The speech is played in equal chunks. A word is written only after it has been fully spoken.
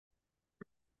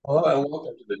Hello and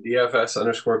welcome to the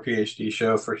DFS_PhD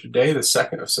show for today, the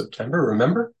 2nd of September.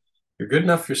 Remember, you're good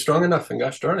enough, you're strong enough, and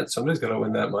gosh darn it, somebody's got to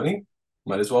win that money.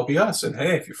 Might as well be us. And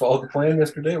hey, if you followed the plan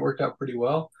yesterday, it worked out pretty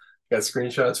well. Got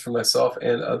screenshots for myself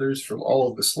and others from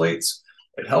all of the slates.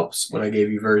 It helps when I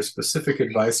gave you very specific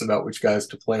advice about which guys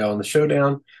to play on the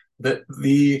showdown that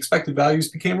the expected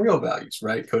values became real values,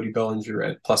 right? Cody Bellinger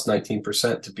at plus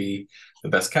 19% to be the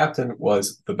best captain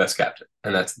was the best captain.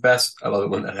 And that's the best. I love it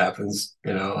when that happens,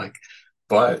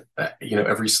 but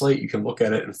every slate you can look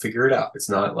at it and figure it out. It's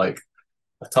not like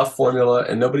a tough formula,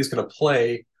 and nobody's going to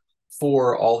play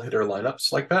four all hitter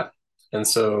lineups like that. And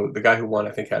so the guy who won,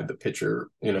 I think, had the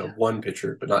pitcher, one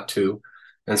pitcher, but not two.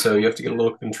 And so you have to get a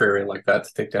little contrarian like that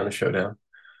to take down a showdown.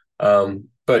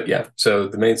 But yeah, so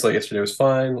the main slate yesterday was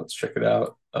fine. Let's check it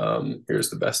out. Here's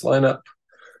the best lineup.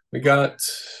 We got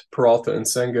Peralta and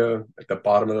Senga at the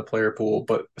bottom of the player pool,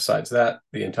 but besides that,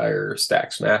 the entire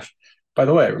stack smashed. By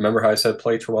the way, remember how I said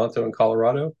play Toronto and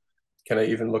Colorado? Can I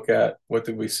even look at what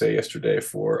did we say yesterday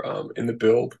for in the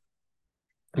build?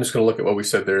 I'm just going to look at what we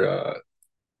said there.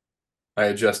 I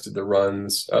adjusted the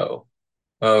runs. Oh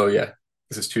yeah,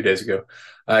 this is 2 days ago.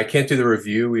 I can't do the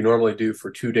review we normally do for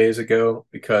 2 days ago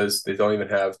because they don't even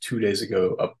have 2 days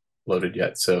ago uploaded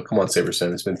yet. So come on,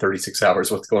 Saberson, it's been 36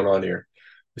 hours. What's going on here?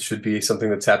 This should be something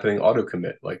that's happening auto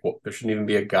commit. Like, well, there shouldn't even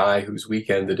be a guy whose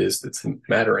weekend it is that's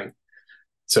mattering.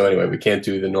 So anyway, we can't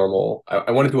do the normal.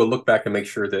 I want to do a look back and make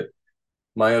sure that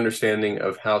my understanding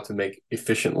of how to make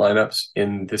efficient lineups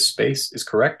in this space is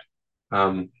correct. I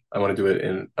want to do it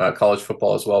in college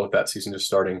football as well, with that season just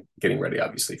starting, getting ready,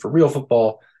 obviously, for real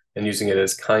football and using it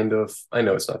as kind of, I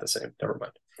know it's not the same. Never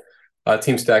mind.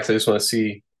 Team stacks, I just want to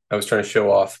see, I was trying to show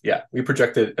off. Yeah, we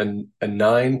projected a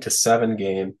 9-7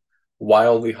 game,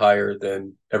 wildly higher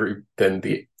than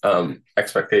the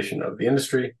expectation of the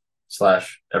industry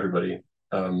slash everybody,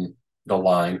 the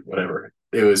line, whatever.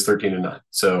 It was 13-9.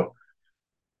 So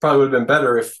probably would have been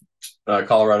better if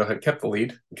Colorado had kept the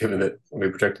lead, given that we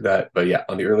projected that. But yeah,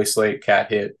 on the early slate, Cat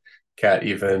hit. Cat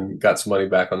even got some money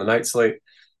back on the night slate.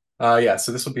 Yeah,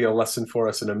 so this will be a lesson for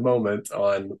us in a moment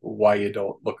on why you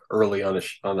don't look early on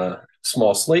a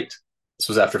small slate. This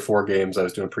was after 4 games. I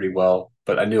was doing pretty well,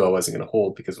 but I knew I wasn't going to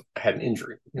hold because I had an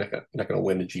injury. You're not going to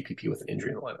win a GPP with an injury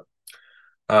in the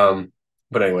lineup.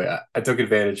 But anyway, I took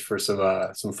advantage for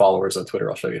some followers on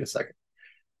Twitter. I'll show you in a second.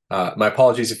 My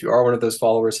apologies if you are one of those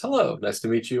followers. Hello, nice to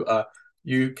meet you.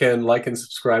 You can like and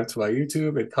subscribe to my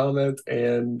YouTube and comment.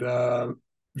 And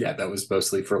yeah, that was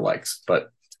mostly for likes, but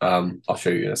I'll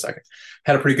show you in a second.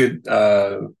 Had a pretty good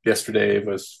yesterday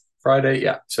was Friday.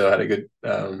 Yeah, so I had a good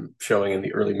showing in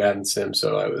the early Madden sim.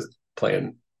 So I was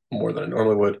playing more than I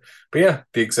normally would. But yeah,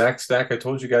 the exact stack I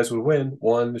told you guys would win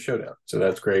won the showdown. So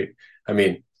that's great. I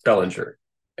mean, Bellinger.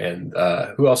 And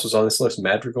who else was on this list?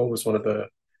 Madrigal was one of the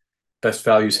best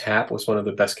values. Hap was one of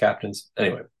the best captains.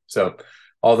 Anyway, so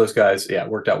all those guys, yeah,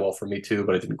 worked out well for me too,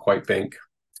 but I didn't quite think.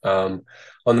 On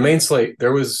the main slate,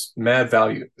 there was mad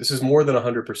value. This is more than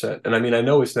 100%. And I mean, I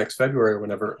know it's next February,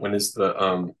 when is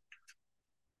the,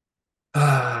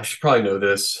 I should probably know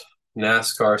this.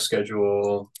 NASCAR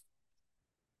schedule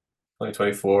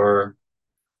 2024.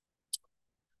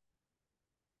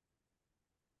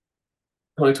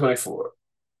 2024.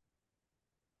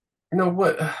 You know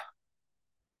what?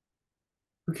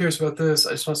 Who cares about this?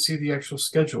 I just want to see the actual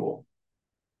schedule.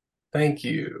 Thank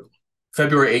you.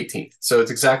 February 18th. So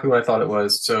it's exactly what I thought it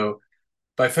was. So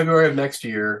by February of next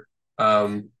year,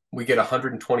 we get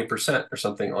 120% or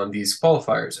something on these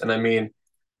qualifiers. And I mean,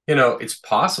 it's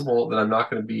possible that I'm not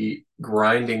going to be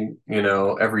grinding,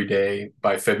 every day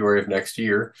by February of next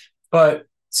year. But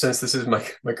since this is my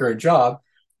current job,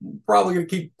 I'm probably going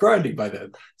to keep grinding by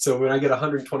then. So when I get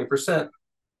 120%,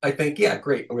 I think, yeah,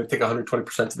 great. I'm going to take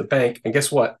 120% to the bank. And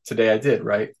guess what? Today I did,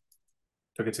 right?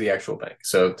 Took it to the actual bank.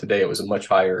 So today it was a much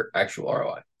higher actual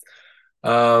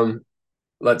ROI.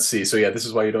 Let's see. So yeah, this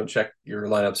is why you don't check your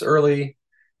lineups early,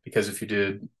 because if you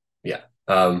did, yeah.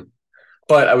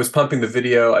 But I was pumping the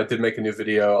video. I did make a new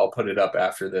video. I'll put it up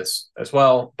after this as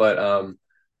well. But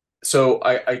so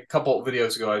a couple of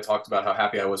videos ago, I talked about how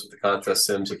happy I was with the contest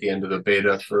sims at the end of the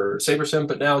beta for SaberSim,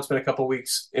 but now it's been a couple of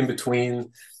weeks in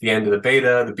between the end of the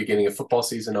beta, the beginning of football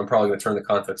season. I'm probably going to turn the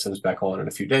contest sims back on in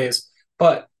a few days.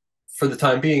 But for the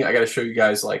time being, I got to show you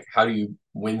guys like how do you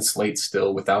win slates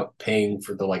still without paying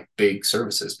for the like big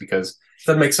services, because it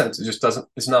doesn't make sense. It just doesn't.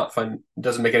 It's not fun. It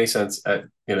doesn't make any sense at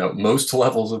most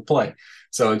levels of play.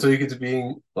 So until you get to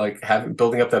being like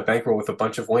building up that bankroll with a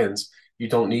bunch of wins, you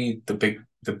don't need the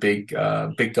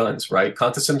big guns, right?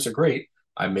 Contest sims are great.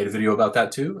 I made a video about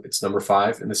that too. It's number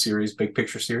 5 in the series, Big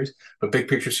Picture series. But Big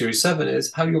Picture Series 7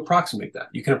 is how do you approximate that?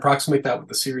 You can approximate that with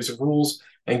a series of rules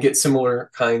and get similar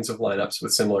kinds of lineups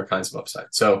with similar kinds of upside.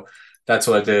 So that's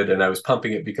what I did, and I was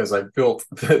pumping it because I built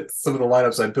some of the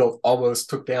lineups I built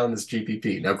almost took down this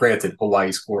GPP. Now, granted,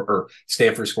 Hawaii score or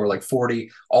Stanford score like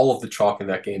 40. All of the chalk in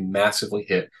that game massively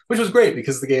hit, which was great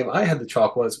because the game I had the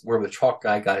chalk was where the chalk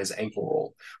guy got his ankle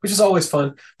rolled, which is always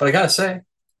fun. But I gotta say,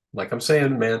 like I'm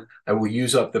saying, man, I will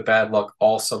use up the bad luck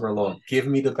all summer long. Give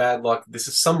me the bad luck. This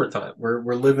is summertime.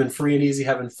 We're living free and easy,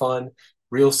 having fun.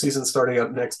 Real season starting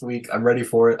up next week. I'm ready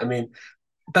for it. I mean,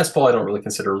 best ball I don't really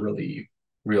consider really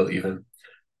real even.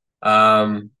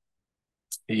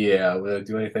 Yeah, would I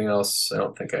do anything else? I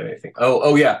don't think I had anything.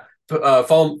 Oh yeah.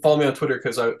 Follow me on Twitter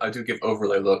because I do give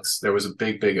overlay looks. There was a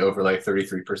big overlay,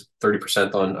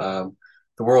 30% on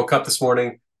the World Cup this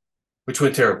morning, which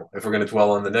went terrible if we're going to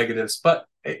dwell on the negatives. But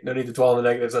hey, no need to dwell on the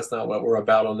negatives. That's not what we're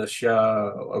about on this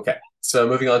show. Okay, so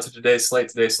moving on to today's slate.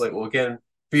 Today's slate will again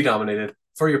be dominated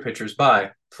for your pitchers by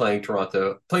playing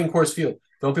Toronto, playing Coors Field.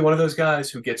 Don't be one of those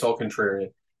guys who gets all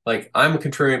contrarian. Like, I'm a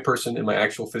contrarian person in my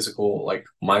actual physical like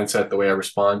mindset, the way I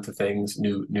respond to things,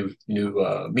 new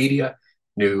media,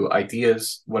 new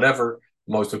ideas, whatever.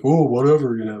 I'm always like, oh,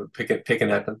 whatever,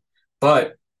 picking at them.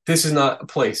 But this is not a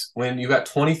place when you got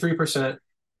 23%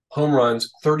 home runs,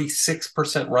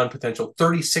 36% run potential,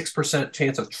 36%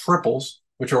 chance of triples,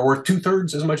 which are worth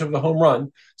 2/3 as much of the home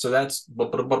run. So that's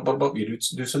you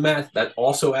do some math. That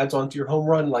also adds on to your home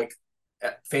run like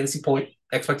fantasy point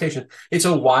expectation. It's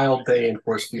a wild day in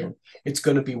Coors Field. It's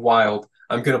going to be wild.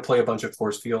 I'm going to play a bunch of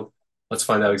Coors Field. Let's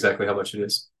find out exactly how much it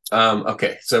is.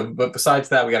 Okay, so but besides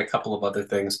that, we got a couple of other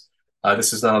things.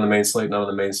 This is not on the main slate, not on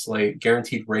the main slate.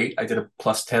 Guaranteed rate, I did a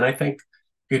 +10, I think.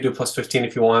 You could do a +15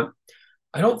 if you want.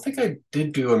 I don't think I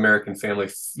did do American Family.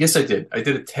 Yes, I did. I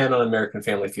did a 10 on American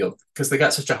Family Field because they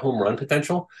got such a home run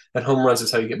potential, and home runs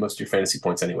is how you get most of your fantasy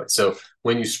points anyway. So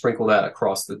when you sprinkle that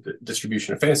across the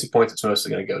distribution of fantasy points, it's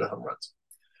mostly going to go to home runs.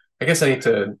 I guess I need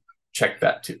to check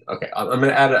that too. Okay, I'm going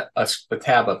to add a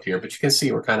tab up here, but you can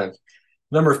see we're kind of,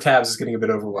 number of tabs is getting a bit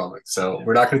overwhelming. So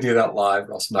we're not going to do that live.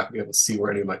 We're also not going to be able to see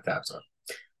where any of my tabs are.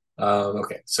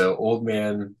 Okay, so old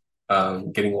man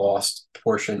getting lost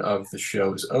portion of the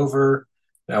show is over.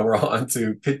 Now we're on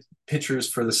to pitchers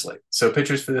for the slate. So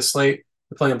pitchers for the slate,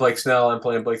 we're playing Blake Snell. I'm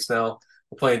playing Blake Snell.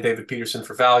 We're playing David Peterson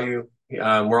for value.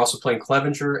 We're also playing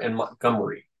Clevinger and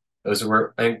Montgomery. Those are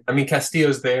where, I mean,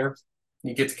 Castillo's there.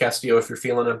 You get to Castillo if you're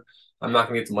feeling him. I'm not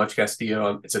going to get to much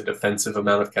Castillo. It's a defensive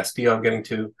amount of Castillo I'm getting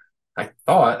to. I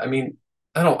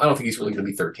don't think he's really going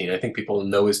to be 13. I think people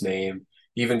know his name.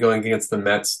 Even going against the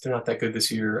Mets, they're not that good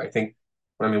this year.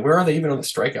 Where are they even on the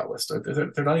strikeout list?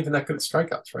 They're not even that good at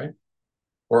strikeouts, right?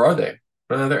 Or are they?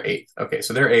 No, they're 8th. Okay,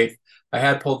 so they're 8th. I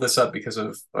had pulled this up because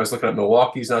I was looking at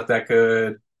Milwaukee's not that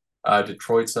good.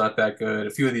 Detroit's not that good.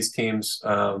 A few of these teams,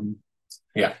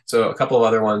 yeah. So a couple of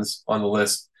other ones on the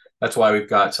list. That's why we've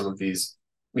got some of these.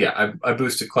 Yeah, I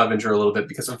boosted Clevinger a little bit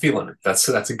because I'm feeling it. That's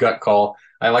a gut call.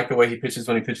 I like the way he pitches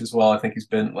when he pitches well. I think he's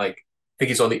been I think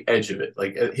he's on the edge of it.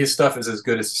 Like his stuff is as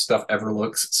good as his stuff ever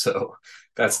looks. So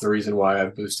that's the reason why I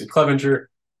boosted Clevinger.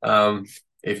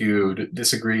 If you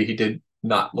disagree, he did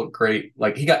not look great.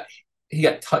 Like he got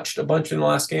touched a bunch in the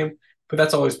last game, but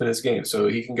that's always been his game. So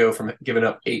he can go from giving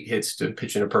up 8 hits to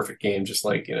pitching a perfect game, just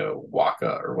like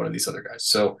Waka or one of these other guys.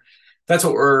 So that's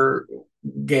what we're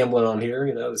gambling on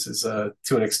here. This is to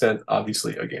an extent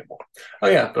obviously a gamble. Oh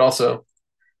yeah, but also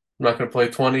I'm not going to play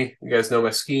 20. You guys know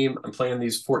my scheme. I'm playing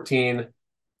these 14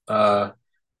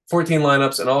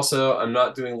 lineups, and also I'm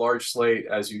not doing large slate,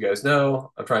 as you guys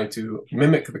know. I'm trying to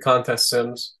mimic the contest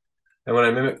sims. And when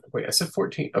I mimic, wait, I said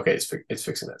 14. Okay, it's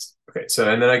fixing this. Okay,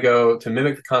 so and then I go to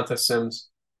mimic the contest sims.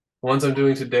 The ones I'm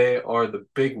doing today are the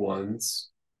big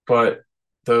ones, but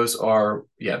those are,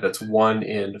 yeah, that's 1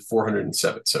 in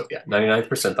 407. So yeah, 99th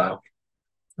percentile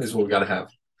is what we got to have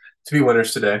to be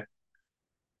winners today.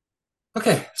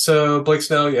 Okay, so Blake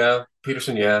Snell, yeah.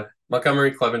 Peterson, yeah.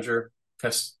 Montgomery, Clevinger.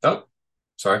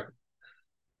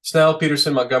 Snell,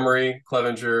 Peterson, Montgomery,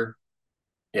 Clevinger.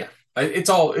 Yeah,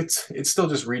 it's still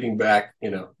just reading back,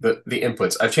 the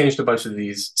inputs. I've changed a bunch of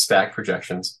these stack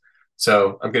projections.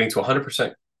 So I'm getting to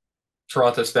 100%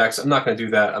 Toronto stacks. I'm not going to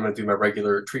do that. I'm going to do my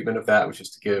regular treatment of that, which is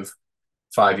to give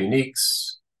 5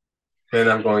 uniques. Then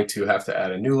I'm going to have to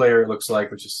add a new layer, it looks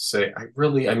like, which is to say,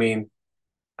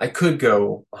 I could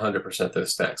go 100%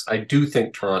 those stacks. I do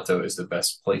think Toronto is the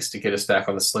best place to get a stack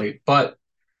on the slate, but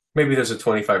maybe there's a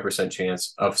 25%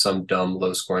 chance of some dumb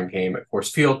low-scoring game at Coors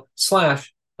Field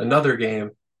 / another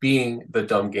game being the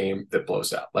dumb game that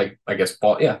blows out. Like, I guess,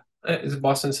 is it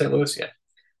Boston and St. Louis? Yeah.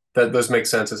 Those make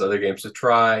sense as other games to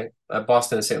try.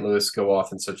 Boston and St. Louis go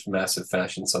off in such massive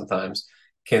fashion sometimes.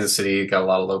 Kansas City got a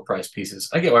lot of low-price pieces.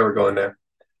 I get why we're going there.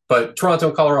 But Toronto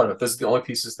and Colorado, those are the only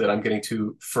pieces that I'm getting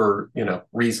to for,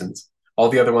 reasons. All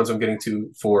the other ones I'm getting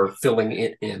to for filling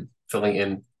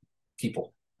in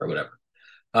people or whatever.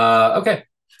 Okay.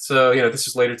 So, this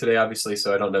is later today, obviously,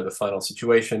 so I don't know the final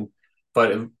situation.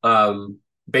 But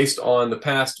based on the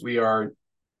past, we are,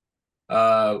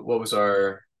 what was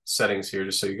our settings here,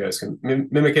 just so you guys can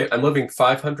mimic it. I'm living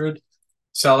 500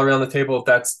 salary on the table.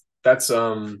 That's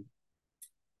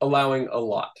allowing a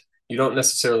lot. You don't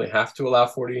necessarily have to allow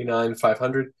 49,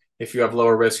 500. If you have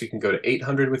lower risk, you can go to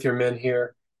 800 with your min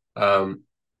here.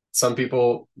 Some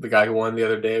people, the guy who won the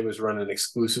other day was running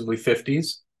exclusively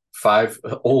 50s, 5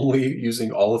 only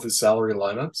using all of his salary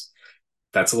lineups.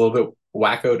 That's a little bit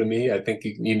wacko to me. I think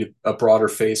you need a broader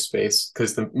face space,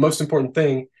 because the most important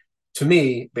thing to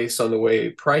me, based on the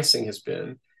way pricing has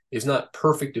been, is not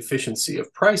perfect efficiency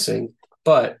of pricing,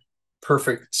 but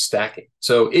perfect stacking.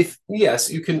 So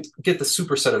yes, you can get the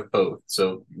superset of both.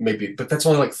 So maybe, but that's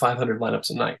only like 500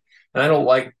 lineups a night. And I don't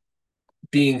like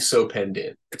being so penned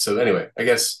in. So anyway, I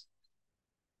guess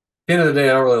at the end of the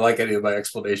day, I don't really like any of my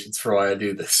explanations for why I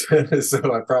do this.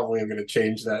 So I probably am going to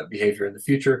change that behavior in the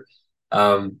future.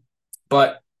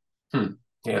 But yeah,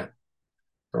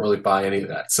 don't really buy any of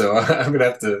that. So I'm going to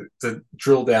have to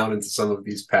drill down into some of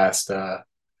these past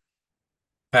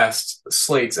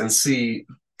slates and see,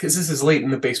 because this is late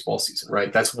in the baseball season,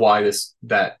 right? That's why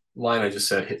that line I just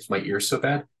said hits my ears so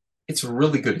bad. It's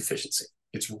really good efficiency.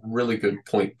 It's really good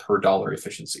point per dollar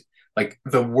efficiency. Like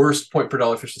the worst point per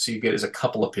dollar efficiency you get is a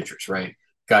couple of pitchers, right?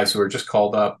 Guys who are just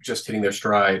called up, just hitting their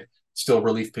stride, still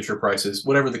relief pitcher prices,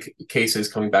 whatever the case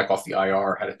is, coming back off the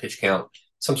IR, had a pitch count,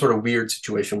 some sort of weird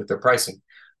situation with their pricing.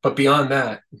 But beyond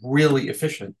that, really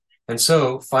efficient. And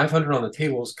so 500 on the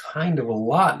table is kind of a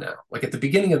lot now. Like at the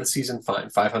beginning of the season,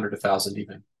 fine, 500, 1,000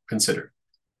 even considered.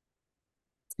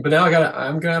 But now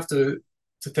I'm gonna have to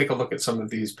take a look at some of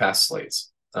these past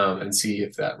slates and see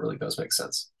if that really does make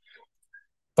sense.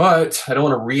 But I don't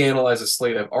want to reanalyze a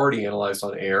slate I've already analyzed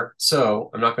on air, so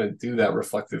I'm not going to do that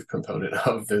reflective component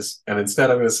of this. And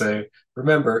instead, I'm going to say,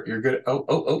 remember, you're good.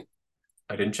 Oh,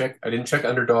 I didn't check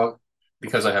underdog,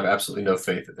 because I have absolutely no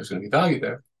faith that there's going to be value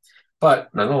there. But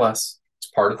nonetheless, it's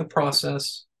part of the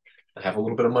process. I have a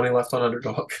little bit of money left on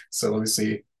underdog. So let me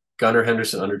see. Gunnar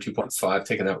Henderson under 2.5,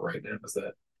 taking that right now. Is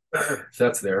that if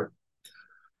that's there?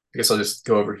 I guess I'll just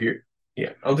go over here.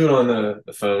 Yeah, I'll do it on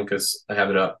the phone because I have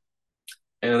it up.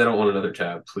 And I don't want another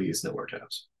tab. Please, no more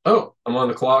tabs. Oh, I'm on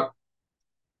the clock.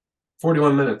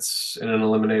 41 minutes in an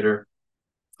eliminator.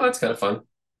 Oh, that's kind of fun.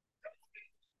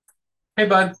 Hey,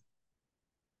 bud.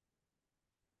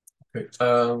 Okay,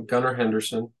 Gunnar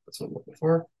Henderson. That's what I'm looking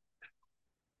for.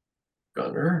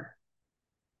 Gunnar.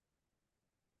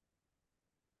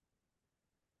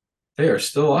 They are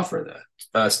still offering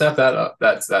that. Snap that up.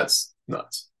 That's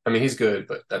nuts. I mean, he's good,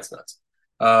 but that's nuts.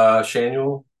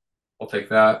 Shanuel, I'll take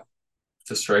that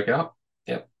to strike out.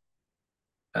 Yep.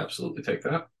 Absolutely take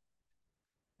that.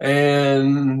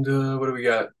 And what do we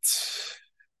got?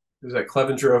 Is that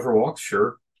Clevinger over walks?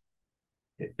 Sure.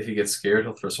 If he gets scared,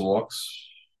 he'll throw some walks.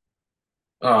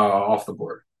 Off the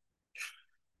board.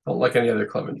 Don't like any other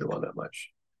Clevinger one that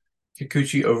much.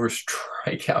 Kikuchi over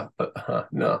strikeout, but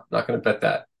no, not going to bet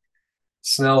that.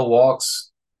 Snell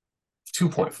walks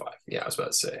 2.5. Yeah, I was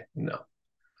about to say no.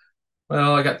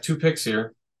 Well, I got 2 picks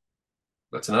here.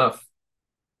 That's enough.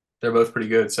 They're both pretty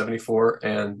good, 74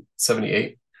 and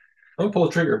 78. I'm gonna pull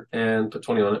a trigger and put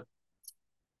 20 on it.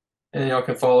 And y'all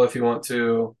can follow if you want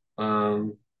to.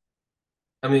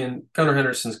 I mean, Gunnar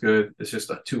Henderson's good. It's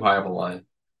just too high of a line.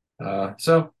 I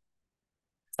should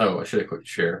have clicked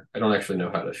share. I don't actually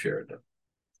know how to share it though.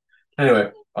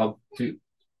 Anyway, I'll do.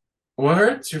 What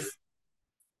hurts?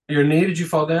 Your knee? Did you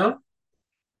fall down?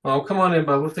 Oh, come on in,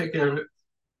 bud. We'll take care of it.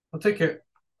 We'll take care.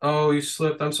 Oh, you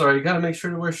slipped. I'm sorry. You got to make sure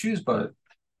to wear shoes, bud.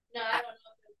 No, I don't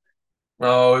know.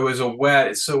 Oh, it was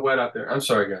it's so wet out there. I'm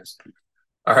sorry, guys.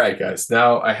 All right, guys.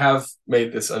 Now I have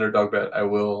made this underdog bet. I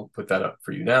will put that up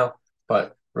for you now.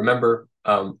 But remember,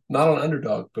 not on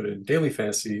underdog, but in daily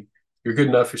fantasy, you're good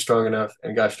enough, you're strong enough,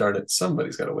 and gosh darn it,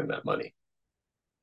 somebody's got to win that money.